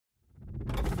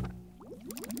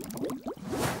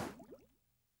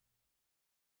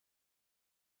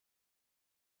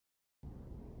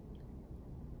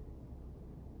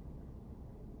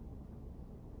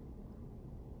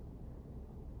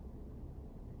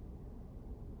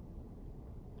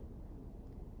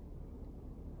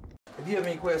If you have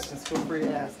any questions, feel free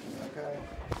to ask me, okay?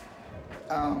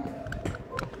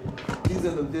 These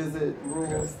are the visit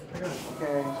rules,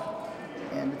 okay?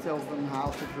 And it tells them how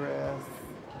to dress,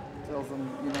 tells them,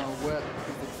 you know, what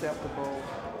is acceptable.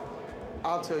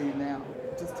 I'll tell you now,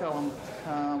 just tell them to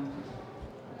come,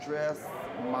 dress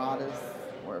modest,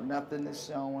 where nothing is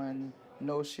showing,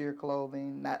 no sheer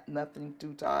clothing, nothing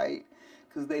too tight,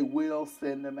 because they will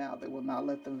send them out. They will not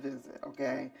let them visit,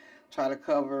 okay? Try to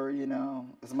cover, you know,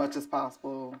 as much as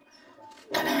possible.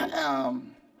 It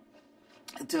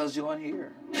tells you on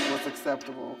here what's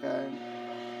acceptable, okay?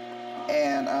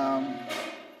 And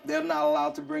they're not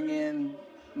allowed to bring in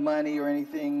money or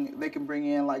anything. They can bring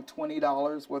in like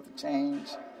 $20 worth of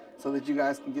change so that you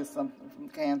guys can get something from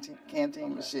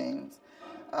canteen machines.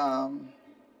 Try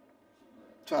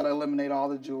to eliminate all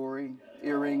the jewelry,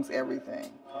 earrings,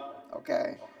 everything,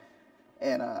 okay?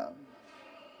 And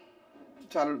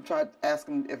try to ask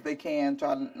them if they can,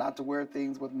 try not to wear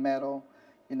things with metal,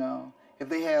 you know. If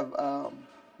they have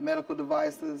medical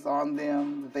devices on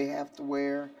them that they have to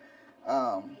wear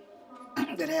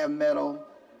that have metal,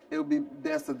 it would be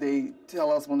best if they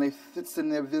tell us when they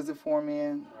send their visit form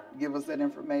in, give us that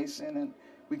information, and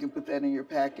we can put that in your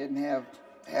packet and have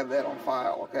that on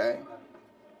file, okay?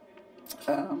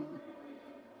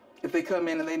 If they come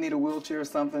in and they need a wheelchair or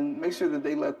something, make sure that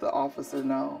they let the officer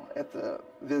know at the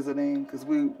visiting, because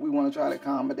we want to try to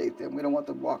accommodate them. We don't want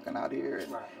them walking out here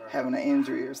and having an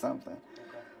injury or something.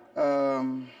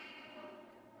 Okay.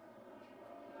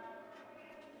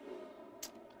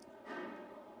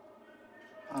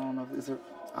 I don't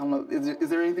know. Is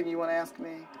there anything you want to ask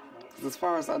me? 'Cause as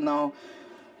far as I know,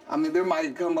 I mean, you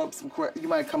might come up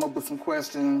with some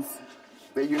questions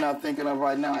that you're not thinking of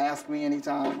right now. Ask me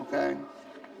anytime, okay?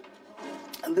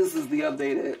 And this is the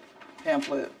updated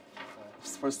pamphlet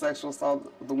for sexual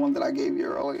assault, the one that I gave you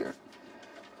earlier.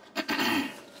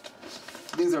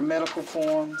 These are medical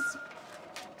forms.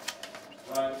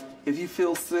 If you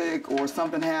feel sick or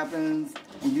something happens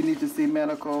and you need to see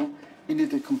medical, you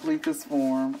need to complete this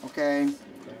form, okay?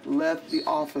 Let the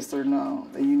officer know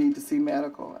that you need to see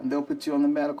medical, and they'll put you on the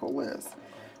medical list.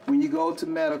 When you go to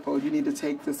medical, you need to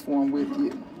take this form with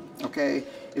you, okay?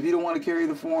 If you don't want to carry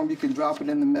the form, you can drop it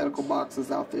in the medical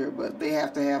boxes out there, but they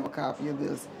have to have a copy of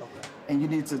this. And you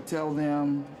need to tell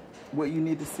them what you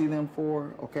need to see them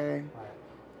for, okay?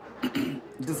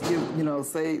 Just give, you know,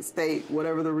 state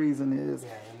whatever the reason is,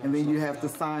 and then you have to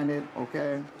sign it,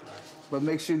 okay? But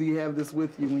make sure that you have this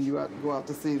with you when you go out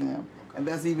to see them. And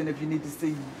that's even if you need to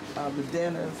see the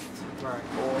dentist or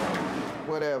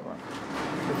whatever.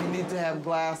 If you need to have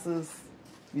glasses,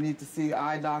 you need to see an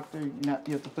eye doctor, you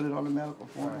have to put it on the medical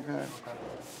form, okay?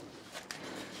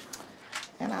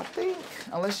 And I think,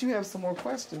 unless you have some more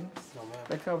questions,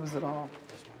 that covers it all.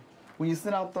 When you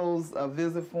send out those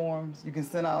visit forms, you can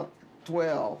send out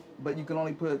 12, but you can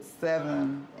only put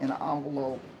 7 in an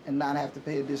envelope and not have to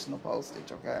pay additional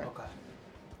postage, okay? Okay.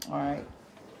 All right.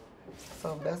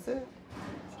 So that's it.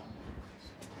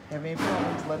 Have any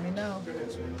problems, let me know.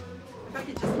 If I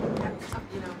could just, you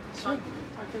know, talk to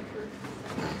him for a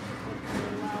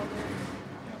while there.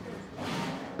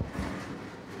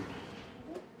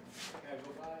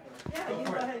 Yeah, you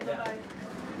go ahead, bye-bye.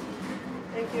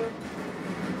 Thank you.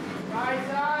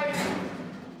 Side.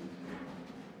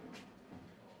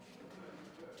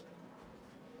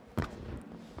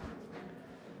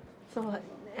 So,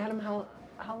 Adam, how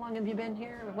long have you been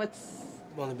here? I've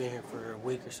only been here for a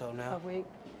week or so now. A week.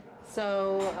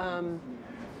 So,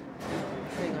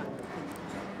 hang on.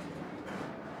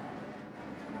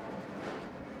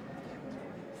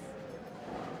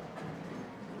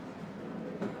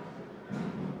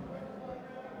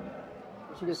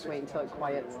 You just wait until it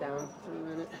quiets down for a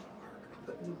minute.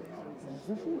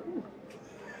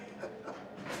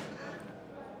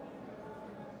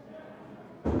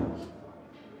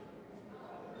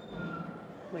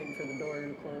 Waiting for the door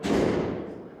to close.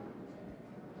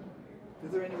 Is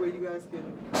there any way you guys can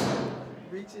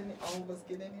reach in, all of us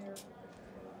get in here? So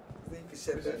you can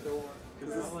shut that door.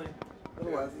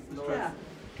 Otherwise it's noise. Yeah.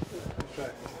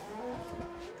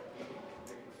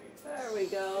 There we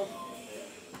go.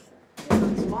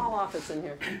 Small office in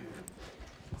here.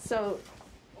 So.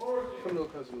 Come no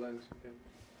closer, Lance.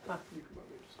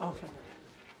 Okay.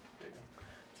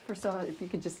 First of all, if you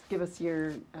could just give us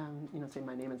your, say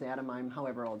my name is Adam. I'm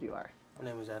however old you are. My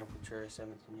name is Adam Contreras,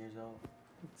 17 years old.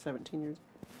 17 years.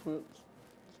 Whoops.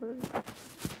 Sorry. I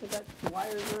got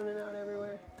wires running out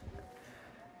everywhere.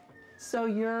 So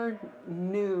you're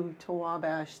new to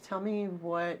Wabash. Tell me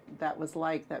what that was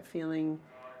like, that feeling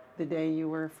the day you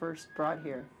were first brought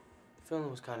here. The feeling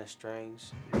was kind of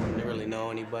strange. I didn't really know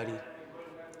anybody.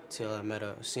 till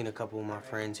I seen a couple of my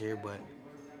friends here, but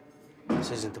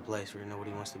this isn't the place where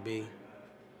nobody wants to be.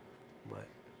 But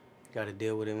you got to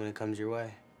deal with it when it comes your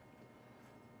way.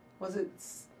 Was it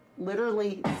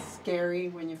literally scary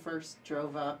when you first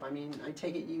drove up? I mean, I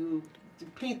take it you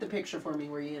paint the picture for me.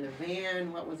 Were you in a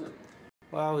van? What was it?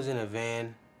 Well, I was in a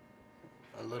van,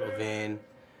 a little van,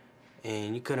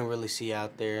 and you couldn't really see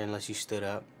out there unless you stood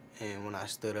up. And when I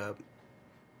stood up,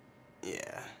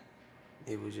 yeah,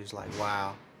 it was just like,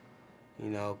 wow, you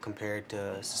know, compared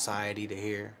to society to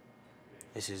here,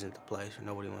 this isn't the place where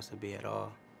nobody wants to be at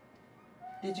all.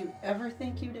 Did you ever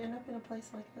think you'd end up in a place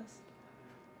like this?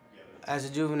 As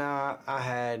a juvenile, I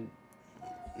had,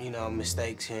 you know,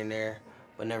 mistakes here and there,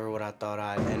 but never would I thought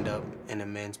I'd end up in a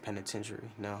men's penitentiary,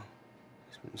 no.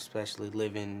 Especially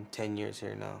living 10 years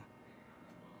here now.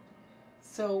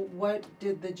 So what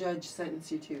did the judge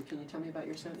sentence you to? Can you tell me about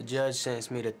your sentence? The judge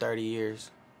sentenced me to 30 years,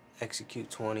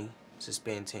 execute 20,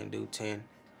 suspend 10, do 10.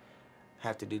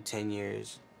 Have to do 10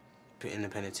 years in the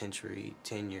penitentiary,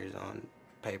 10 years on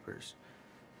papers.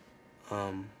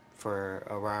 For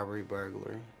a robbery,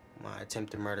 burglary. My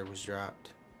attempted murder was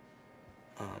dropped.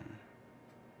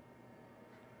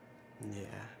 Yeah,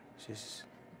 it's just...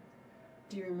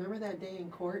 Do you remember that day in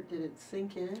court? Did it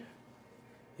sink in?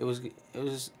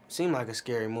 Seemed like a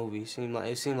scary movie.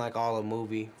 It seemed like all a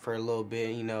movie for a little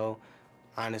bit, you know.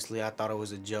 Honestly, I thought it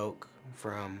was a joke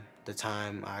from the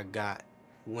time I got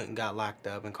locked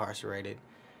up, incarcerated.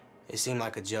 It seemed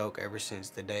like a joke ever since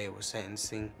the day it was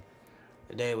sentencing.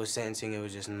 The day it was sentencing, it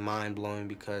was just mind-blowing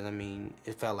because, I mean,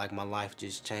 it felt like my life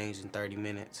just changed in 30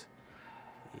 minutes.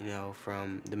 You know,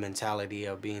 from the mentality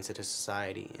of being to the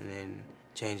society and then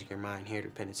changing your mind here to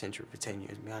penitentiary for 10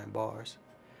 years behind bars.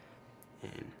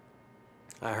 And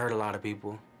I hurt a lot of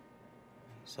people.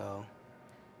 So,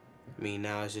 I mean,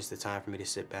 now it's just the time for me to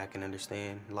sit back and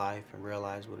understand life and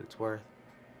realize what it's worth.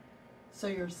 So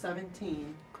you're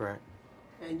 17. Correct.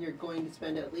 And you're going to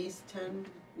spend at least 10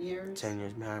 years? 10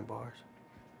 years behind bars.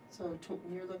 So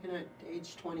you're looking at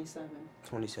age 27.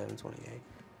 27, 28.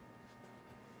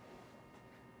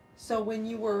 So when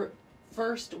you were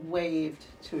first waived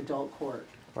to adult court,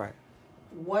 Right.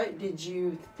 what did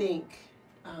you think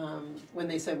when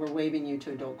they said we're waiving you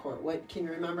to adult court? What can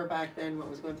you remember back then? What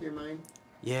was going through your mind?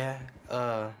 Yeah,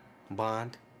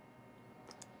 bond.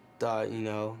 Thought, you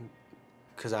know,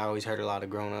 because I always heard a lot of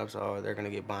grown-ups, oh, they're going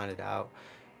to get bonded out.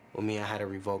 Well, me, I had a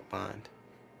revoked bond.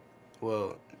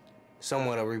 Well,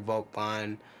 somewhat a revoked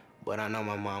bond, but I know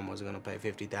my mom wasn't going to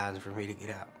pay $50,000 for me to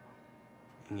get out.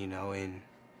 And, you know, and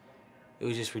it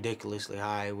was just ridiculously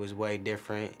high. It was way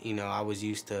different. You know, I was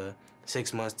used to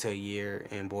 6 months to a year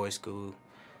in boys' school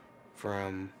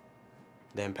from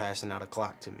them passing out a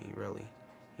clock to me, really.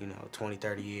 You know, 20,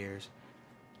 30 years.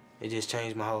 It just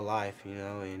changed my whole life, you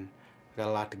know, and I got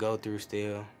a lot to go through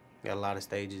still. Got a lot of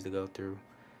stages to go through.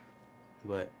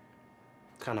 But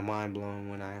kind of mind-blown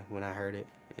when I heard it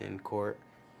in court.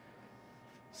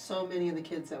 So many of the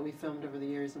kids that we filmed over the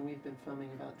years, and we've been filming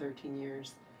about 13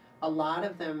 years, a lot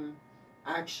of them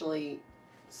actually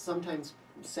sometimes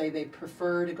say they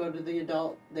prefer to go to the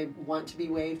adult. They want to be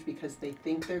waived because they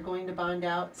think they're going to bond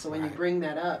out. So when you bring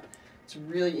that up, it's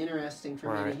really interesting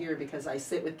for me to hear because I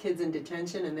sit with kids in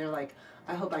detention and they're like,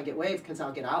 I hope I get waived because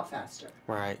I'll get out faster.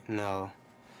 Right. No,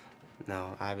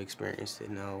 I've experienced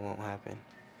it. No, it won't happen.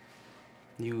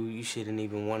 You shouldn't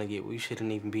even want to you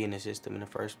shouldn't even be in the system in the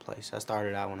first place. I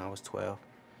started out when I was 12.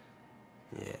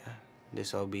 Yeah,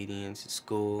 disobedience,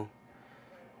 school,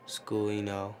 you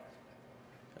know,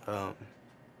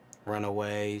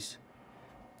 runaways.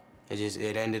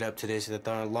 It ended up to this.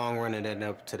 The long run, it ended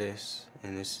up to this,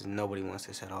 and nobody wants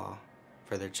this at all,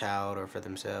 for their child or for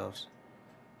themselves.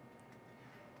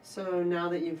 So now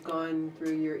that you've gone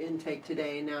through your intake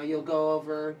today, now you'll go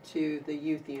over to the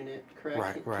youth unit,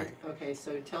 correct? Right. Okay,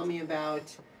 so tell me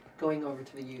about going over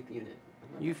to the youth unit.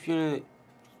 Youth unit,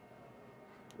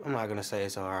 I'm not gonna say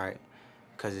it's all right,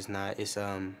 cause it's not. It's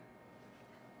 20-hour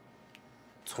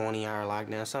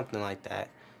lockdown, something like that.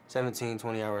 17,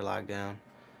 20-hour lockdown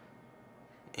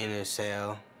in a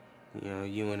cell. You know,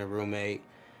 you and a roommate.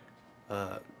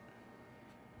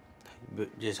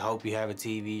 But just hope you have a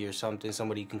TV or something,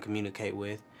 somebody you can communicate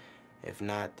with. If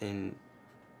not, then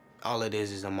all it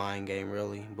is a mind game,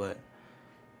 really. But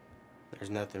there's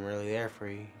nothing really there for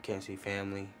you. You can't see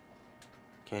family.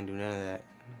 Can't do none of that.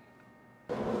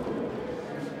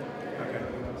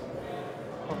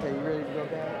 Okay, you ready to go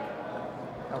back?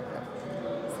 Okay.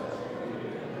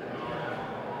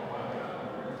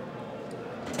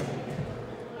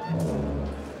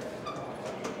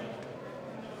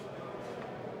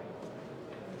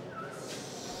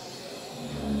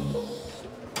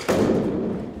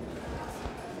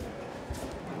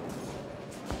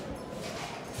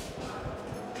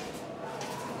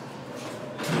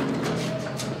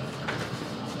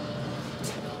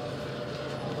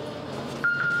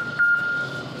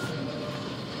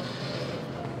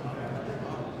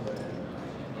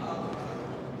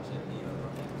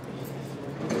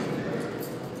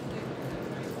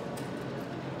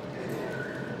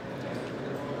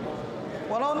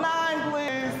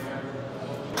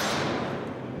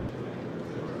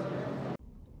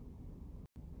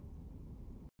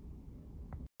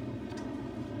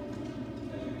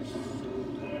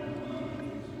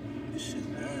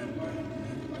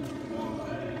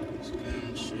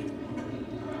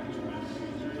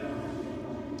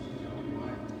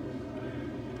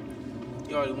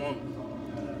 You already want me.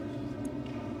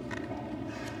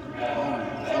 I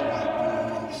feel like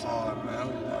going outside, man. I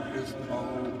was like, it's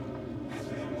cold.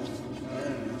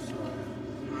 It's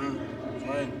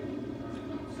raining.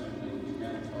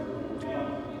 I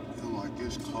feel like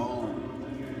it's cold.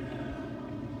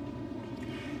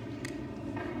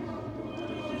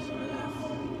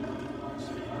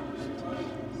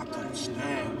 I couldn't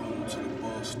stand going to the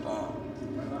bus stop.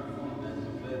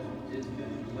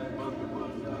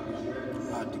 I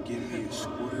had to give me a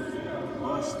square.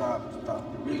 Bus stop the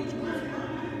beach,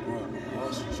 bro. The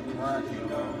bus was cracking,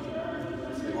 though.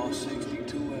 Bus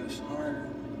 62 at starter.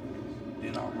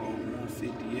 Then I rode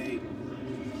 158.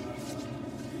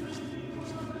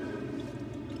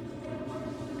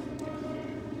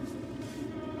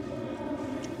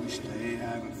 We stayed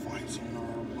having fights on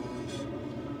our bus.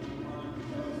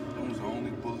 Them was the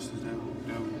only buses that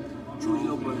drove.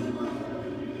 Your bus, bro.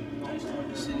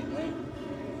 The city, man.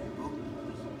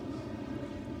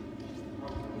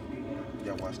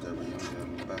 Y'all watched that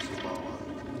reunion basketball?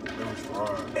 That was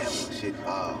hard. Shit,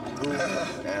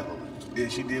 Evelyn. Yeah,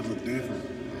 she did look different.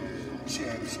 She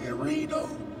had Reed, though.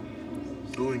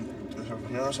 Doing, that's her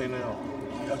fiance now.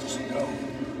 That's what she know.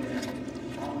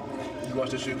 You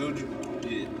watched that shit, Gucci?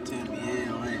 Yeah, Tammy,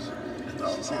 yeah, right.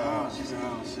 She said,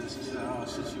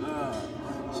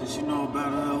 since you know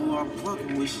about who I'm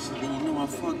fucking with, she said, then you know I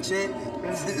fuck Chet.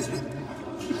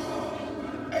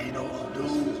 Hey, you know what,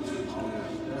 dude?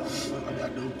 I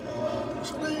got dude,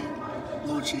 what's her name?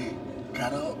 Little chick.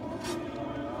 Got up.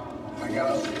 I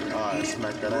got up. Alright,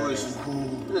 smack that ass. Cool.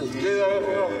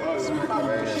 Smack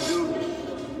that ass. You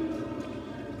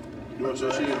watch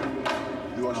that shit?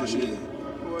 You watch that shit?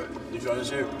 What? You watch that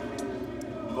shit?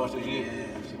 You watch that shit?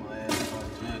 Yeah, she my ass fuck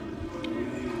Chet.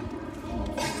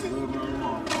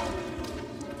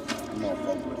 I'm not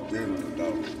fucking with them,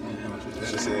 though.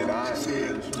 She said, I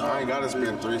ain't gotta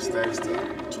spend 3 stacks to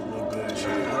look good.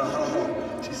 Shit.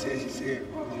 She said,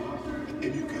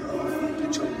 if you can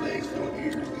put your legs on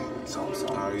here, something.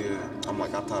 Oh, yeah. I'm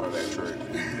like, I'm tired of that trick.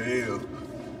 Hell.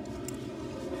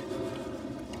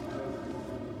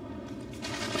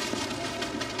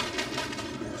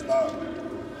 Stop.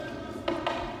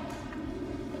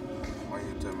 Why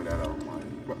you tell me that out, Mike?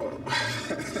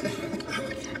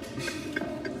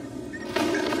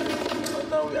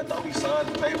 I thought we signed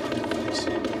the paper for this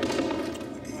shit.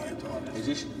 Is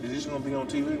this gonna be on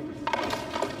TV?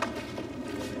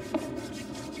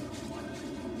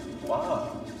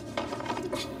 Wow.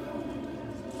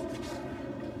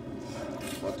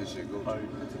 What this shit go?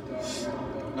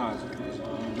 Nah,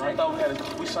 I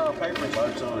thought we signed papers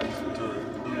like to do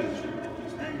this.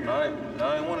 No, I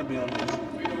didn't want to be on this.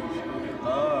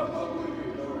 Nah.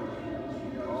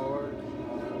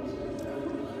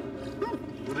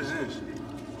 What is this?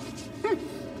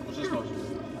 What's this supposed to be?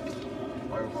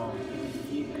 Microphone.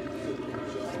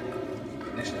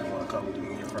 This shit wanna come to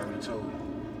me in front of me too.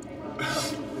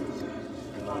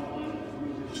 You know,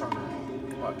 I'm trying to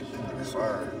lock it in the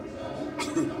fire.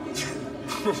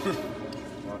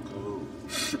 My cool.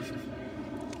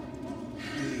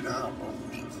 Yeah, nah, bro.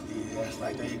 Yeah, it's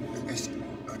like they hit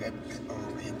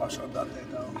my show about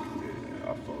that, though. Yeah, I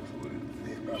fucked with it.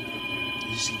 Yeah, bro. Did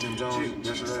you see Tim Jones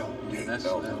yesterday? Yeah, that's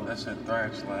at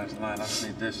Thrax last night. I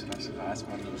seen this shit. I said, oh, that's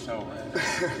my new show, man.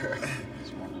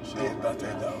 It's my new show. Yeah, about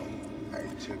that, though. Hey,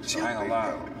 check I ain't gonna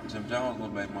lie. Jim Jones,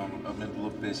 little baby mama, I mean, a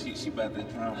little bitch. She about that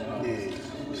drama. Yeah,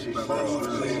 she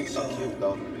cute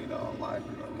though to me though. Like,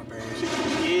 she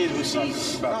is, but she, I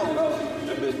don't know.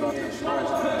 That bitch about that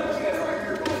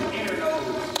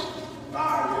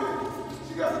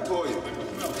she got a toy.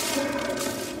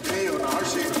 Hell no,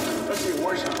 that shit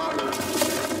worse than my girl.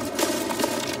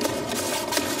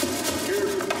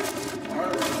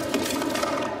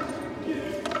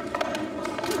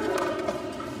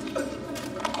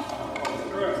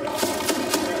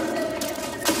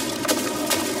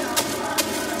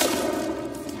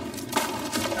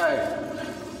 Hey,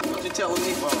 what you telling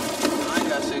me for? I ain't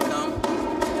got shit coming.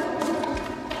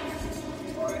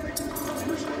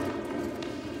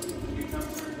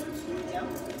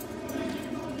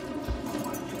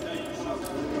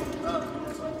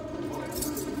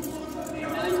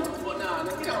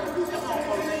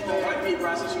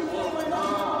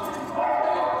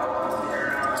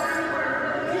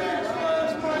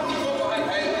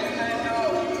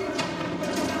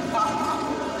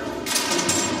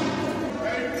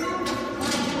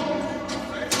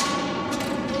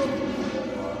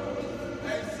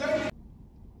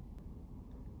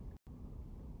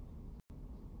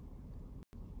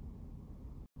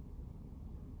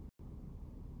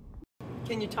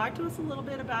 Can you talk to us a little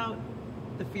bit about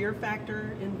the fear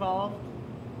factor involved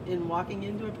in walking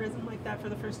into a prison like that for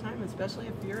the first time, especially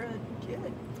if you're a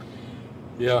kid?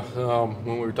 Yeah,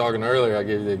 when we were talking earlier, I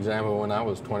gave you the example when I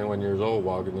was 21 years old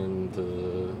walking in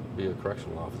to be a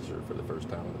correctional officer for the first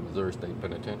time in the Missouri State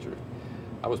Penitentiary.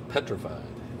 I was petrified,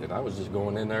 and I was just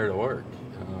going in there to work.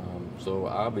 So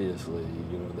obviously,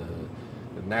 you know,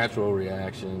 the natural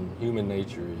reaction, human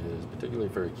nature is, particularly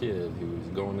for a kid who's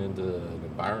going into an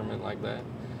environment like that,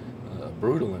 a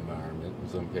brutal environment in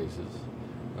some cases,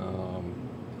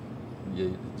 they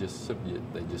just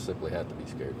simply have to be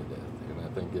scared to death. And I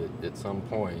think at some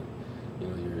point, you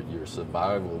know, your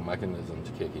survival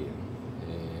mechanisms kick in,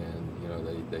 and you know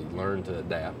they learn to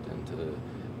adapt and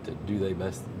to do the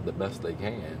best they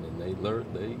can, and they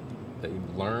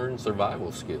learn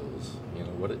survival skills. You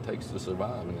know what it takes to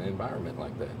survive in an environment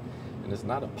like that, and it's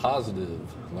not a positive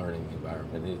learning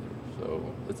environment either.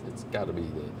 So it's got to be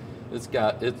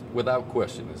without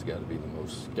question, it's got to be the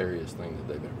most scariest thing that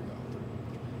they've ever gone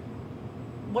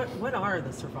through. What are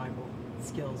the survival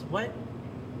skills? What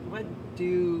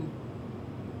do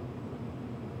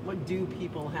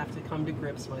people have to come to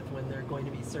grips with when they're going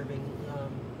to be serving,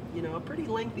 you know, a pretty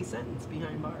lengthy sentence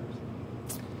behind bars?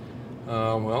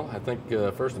 Well, I think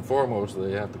first and foremost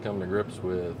they have to come to grips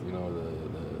with, you know,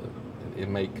 the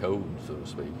inmate code, so to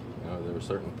speak. You know, there are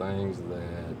certain things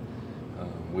that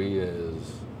we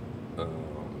as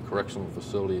correctional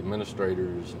facility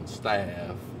administrators and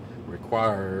staff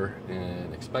require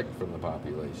and expect from the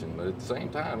population, but at the same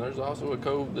time there's also a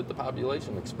code that the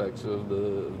population expects of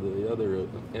the other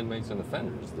inmates and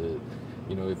offenders. That,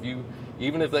 you know,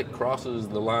 even if that crosses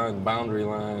the boundary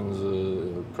lines,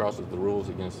 crosses the rules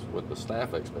against what the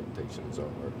staff expectations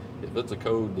are, if it's a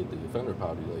code that the offender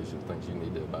population thinks you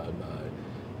need to abide by,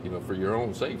 you know, for your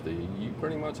own safety, you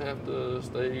pretty much have to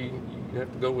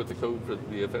go with the code for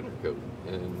the offender code.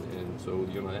 And so,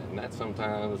 you know, and that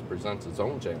sometimes presents its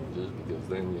own challenges, because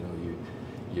then, you know,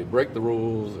 you break the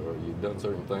rules or you've done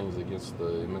certain things against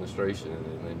the administration,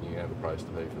 and then you have a price to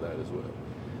pay for that as well.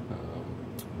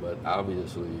 But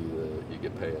obviously, you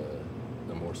could pay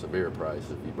a more severe price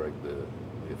if you break the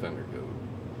offender code.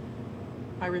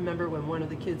 I remember when one of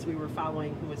the kids we were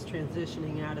following, who was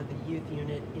transitioning out of the youth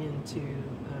unit into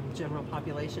general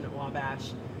population at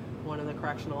Wabash, one of the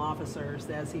correctional officers,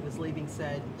 as he was leaving,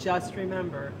 said, "Just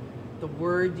remember, the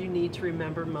word you need to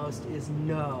remember most is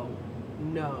no,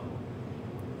 no."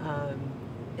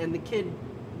 And the kid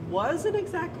wasn't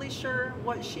exactly sure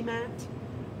what she meant,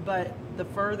 but the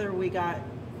further we got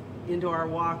into our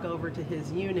walk over to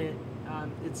his unit,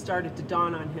 it started to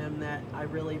dawn on him that I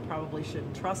really probably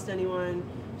shouldn't trust anyone.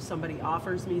 If somebody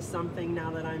offers me something now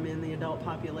that I'm in the adult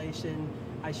population,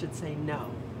 I should say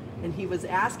no. And he was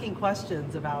asking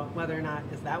questions about whether or not,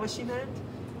 is that what she meant?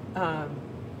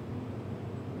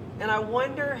 And I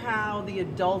wonder how the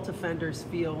adult offenders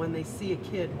feel when they see a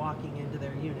kid walking into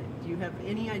their unit. Do you have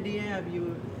any idea? Have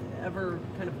you ever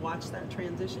kind of watched that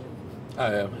transition?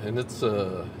 I have, and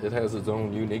it has its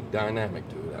own unique dynamic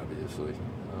to it, obviously.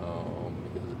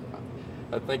 Because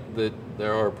I think that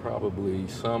there are probably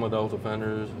some adult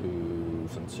offenders who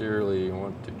sincerely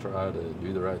want to try to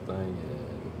do the right thing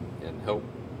and help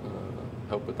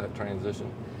with that transition.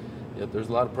 Yet there's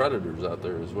a lot of predators out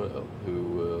there as well who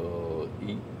will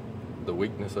eat the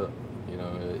weakness up. You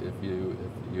know, if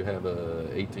you have a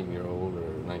 18-year-old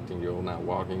or 19-year-old now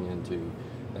walking into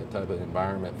that type of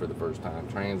environment for the first time,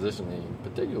 transitioning,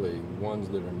 particularly ones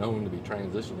that are known to be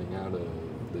transitioning out of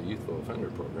the youthful offender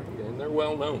program, and they're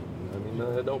well known. I mean,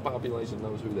 the adult population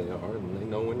knows who they are, and they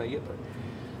know when they get there.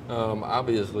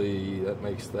 Obviously, that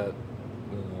makes that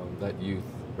youth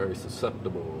very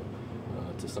susceptible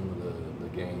to some of the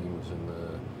games and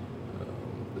the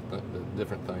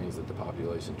different things that the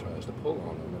population tries to pull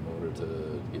on them in order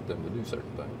to get them to do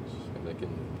certain things. And they can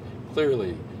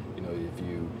clearly, you know, if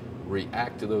you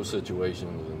react to those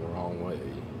situations in the wrong way,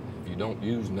 if you don't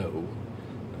use no,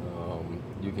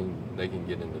 they can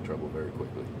get into trouble very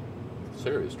quickly.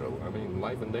 Serious trouble. I mean,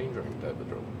 life endangering type of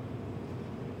trouble.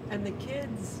 And the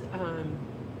kids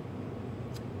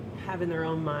have in their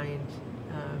own mind,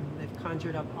 they've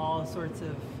conjured up all sorts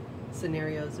of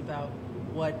scenarios about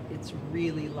what it's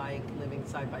really like living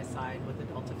side by side with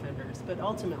adult offenders. But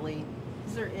ultimately,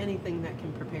 is there anything that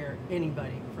can prepare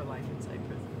anybody for life inside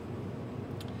prison?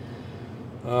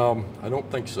 I don't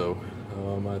think so.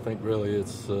 I think really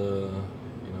it's, you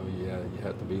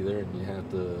have to be there and you have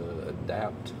to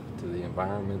adapt to the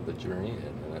environment that you're in.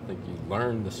 And I think you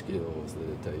learn the skills that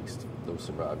it takes, those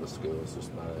survival skills,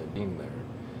 just by being there.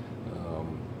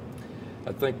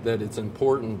 I think that it's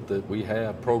important that we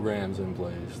have programs in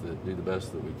place that do the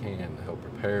best that we can to help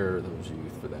prepare those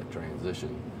youth for that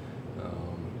transition.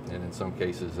 And in some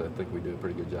cases, I think we do a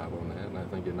pretty good job on that. And I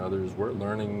think in others, we're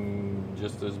learning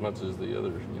just as much as the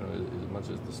others, you know, as much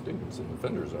as the students and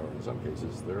offenders are. In some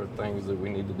cases, there are things that we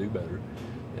need to do better,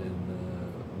 and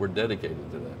we're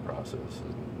dedicated to that process.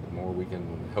 And the more we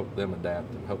can help them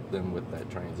adapt and help them with that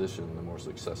transition, the more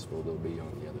successful they'll be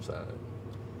on the other side.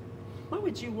 What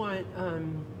would you want,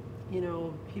 you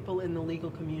know, people in the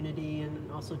legal community and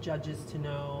also judges to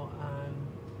know,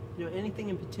 you know, anything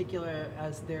in particular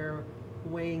as they're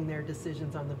weighing their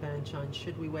decisions on the bench on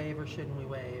should we waive or shouldn't we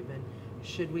waive, and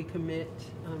should we commit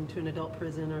to an adult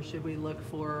prison or should we look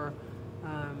for,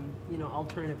 you know,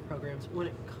 alternative programs? When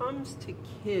it comes to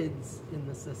kids in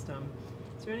the system,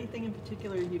 is there anything in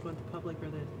particular you'd want the public or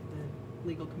the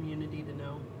legal community to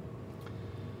know?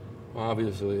 Well,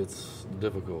 obviously, it's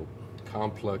difficult,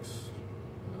 complex,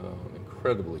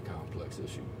 incredibly complex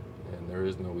issue, and there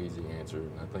is no easy answer.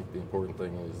 And I think the important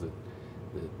thing is that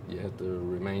you have to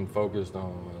remain focused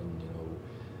on, you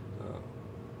know,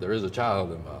 there is a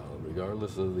child involved,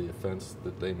 regardless of the offense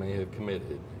that they may have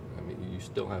committed. I mean, you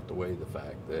still have to weigh the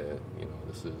fact that, you know,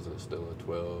 this is still a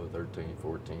 12, 13,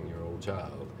 14-year-old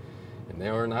child, and they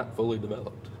are not fully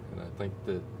developed. And I think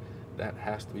that that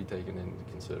has to be taken into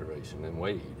consideration and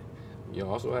weighed. You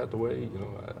also have to weigh, you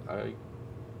know, I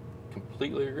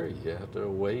completely agree. You have to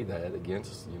weigh that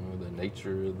against, you know, the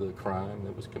nature of the crime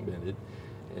that was committed,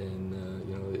 and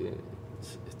you know,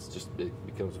 it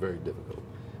becomes very difficult.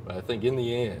 But I think in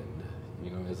the end, you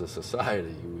know, as a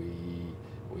society,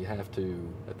 we have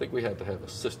to. I think we have to have a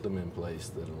system in place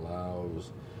that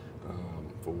allows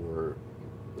for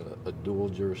a dual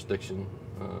jurisdiction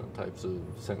types of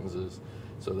sentences,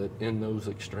 so that in those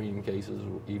extreme cases,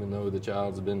 even though the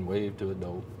child's been waived to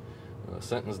adult,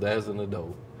 sentenced as an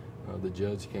adult, the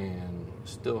judge can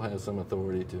still have some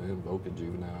authority to invoke a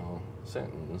juvenile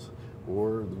sentence,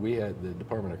 or the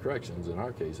Department of Corrections, in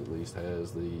our case at least,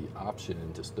 has the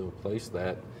option to still place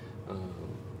that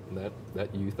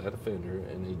youth, that offender,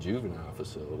 in a juvenile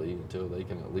facility until they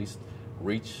can at least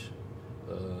reach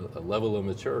a level of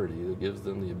maturity that gives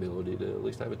them the ability to at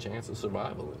least have a chance of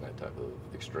survival in that type of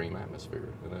extreme atmosphere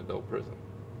in an adult prison.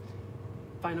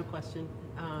 Final question.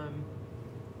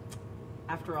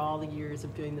 After all the years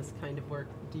of doing this kind of work,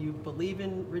 do you believe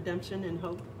in redemption and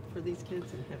hope for these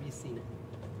kids, and have you seen it?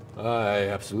 I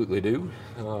absolutely do.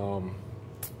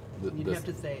 You'd have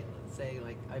to say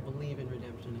like, I believe in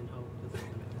redemption and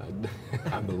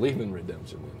hope. I believe in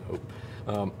redemption and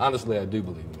hope. Honestly, I do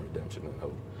believe in redemption and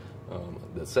hope.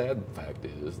 The sad fact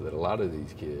is that a lot of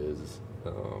these kids,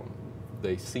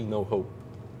 they see no hope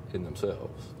in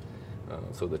themselves.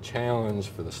 So the challenge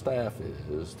for the staff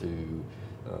is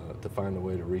to find a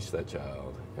way to reach that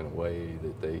child in a way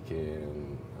that they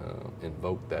can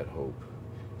invoke that hope.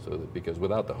 So that, because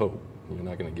without the hope, you're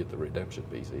not going to get the redemption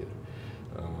piece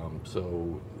either.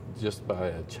 So just by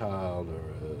a child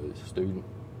or a student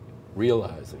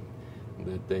realizing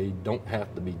that they don't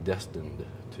have to be destined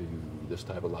to this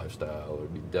type of lifestyle or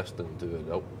be destined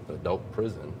to adult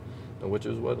prison, which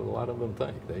is what a lot of them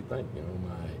think. They think, you know,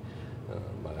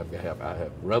 I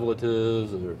have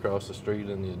relatives that are across the street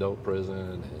in the adult prison,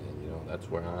 and you know, that's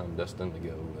where I'm destined to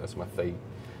go. That's my fate.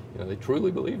 You know, they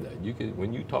truly believe that.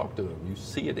 When you talk to them, you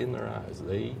see it in their eyes.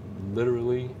 They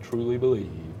literally, truly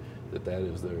believe that that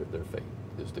is their fate,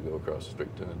 is to go across the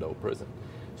street to an adult prison.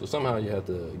 So somehow you have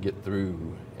to get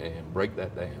through and break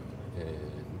that down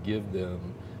and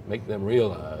make them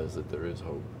realize that there is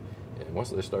hope. And once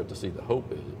they start to see the hope,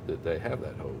 that they have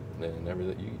that hope, then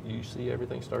you see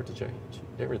everything start to change.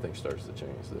 Everything starts to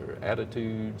change. Their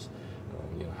attitudes,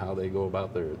 you know, how they go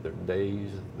about their days,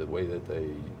 the way that they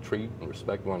treat and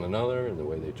respect one another, and the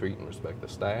way they treat and respect the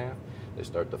staff. They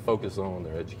start to focus on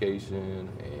their education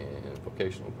and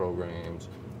vocational programs,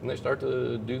 and they start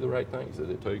to do the right things that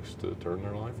it takes to turn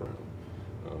their life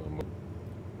around.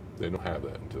 They don't have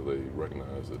that until they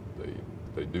recognize that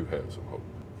they do have some hope.